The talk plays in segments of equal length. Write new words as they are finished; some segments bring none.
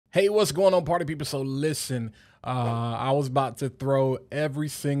Hey, what's going on, party people? So listen, I was about to throw every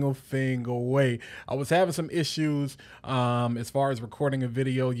single thing away. I was having some issues as far as recording a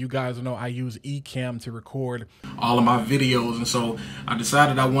video. You guys know I use Ecamm to record all of my videos, and so I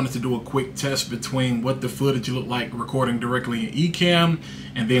decided I wanted to do a quick test between what the footage looked like recording directly in Ecamm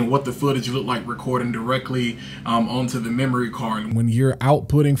and then what the footage looked like recording directly onto the memory card. When you're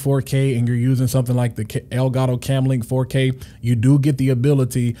outputting 4K and you're using something like the Elgato Camlink 4K, you do get the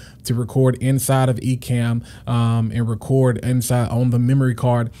ability to record inside of Ecamm and record inside on the memory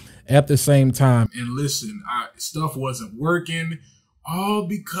card at the same time. And listen, stuff wasn't working, all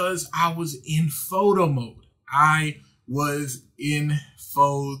because I was in photo mode. I was in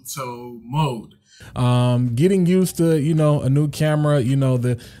photo mode. Getting used to, a new camera,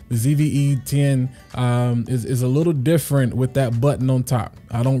 the ZV-E10 is a little different with that button on top.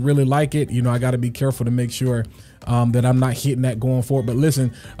 I don't really like it. I got to be careful to make sure that I'm not hitting that going forward. But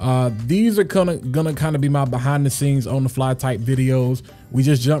listen, these are gonna kind of be my behind the scenes on the fly type videos. We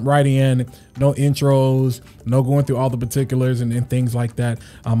just jump right in, no intros, no going through all the particulars and things like that.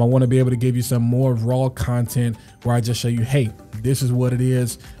 I want to be able to give you some more raw content where I just show you, hey, this is what it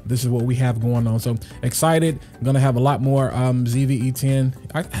is. This is what we have going on. So excited. I'm gonna have a lot more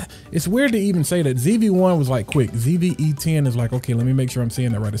ZV-E10. It's weird to even say that. ZV-1 was like quick. ZV-E10 is like, okay, let me make sure I'm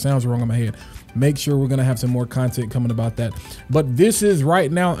saying that right. It sounds wrong in my head. Make sure we're gonna have some more content coming about that. But this is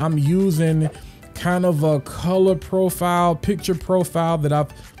right now, I'm using kind of a color profile, picture profile that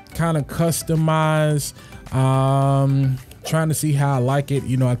I've kind of customized. Trying to see how I like it.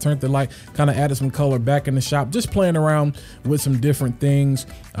 I turned the light, kind of added some color back in the shop, just playing around with some different things.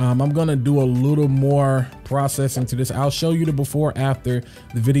 I'm gonna do a little more processing to this. I'll show you the before after,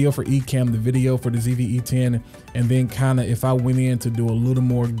 the video for Ecamm, the video for the ZV-E10, and then kind of if I went in to do a little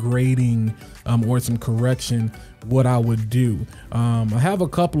more grading or some correction, what I would do. I have a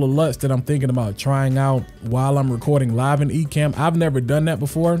couple of LUTs that I'm thinking about trying out while I'm recording live in Ecamm. I've never done that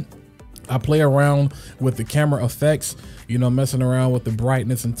before. I play around with the camera effects, messing around with the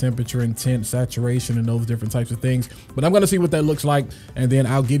brightness and temperature and tint, saturation, and those different types of things. But I'm gonna see what that looks like, and then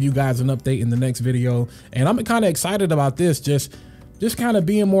I'll give you guys an update in the next video. And I'm kind of excited about this, just kind of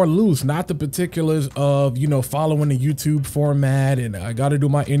being more loose, not the particulars of, following the YouTube format, and I got to do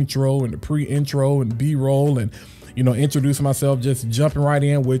my intro and the pre-intro and B-roll and, introduce myself, just jumping right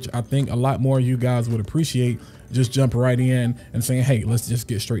in, which I think a lot more of you guys would appreciate. Just jump right in and saying, hey, let's just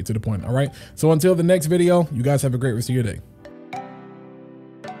get straight to the point. All right. So until the next video, you guys have a great rest of your day.